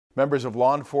Members of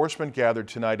law enforcement gathered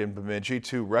tonight in Bemidji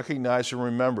to recognize and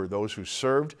remember those who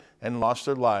served and lost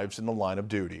their lives in the line of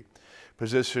duty.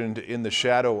 Positioned in the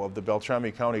shadow of the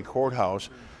Beltrami County Courthouse,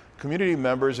 community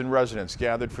members and residents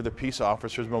gathered for the Peace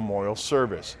Officers Memorial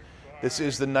Service. This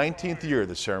is the 19th year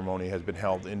the ceremony has been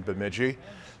held in Bemidji.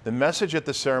 The message at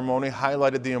the ceremony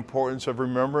highlighted the importance of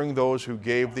remembering those who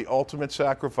gave the ultimate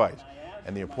sacrifice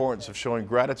and the importance of showing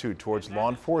gratitude towards law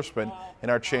enforcement in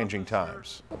our changing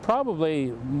times.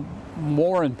 Probably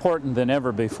more important than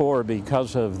ever before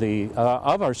because of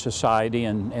our society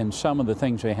and some of the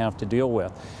things we have to deal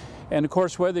with. And of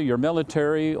course, whether you're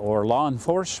military or law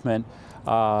enforcement,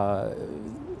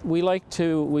 we want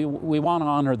to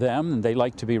honor them, and they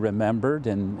like to be remembered,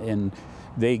 and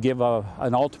they give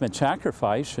an ultimate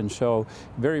sacrifice, and so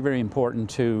very, very important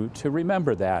to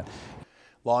remember that.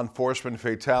 Law enforcement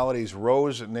fatalities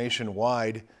rose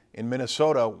nationwide. In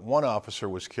Minnesota, one officer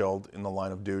was killed in the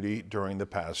line of duty during the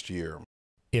past year.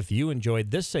 If you enjoyed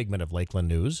this segment of Lakeland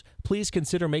News, please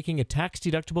consider making a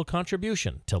tax-deductible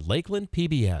contribution to Lakeland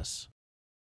PBS.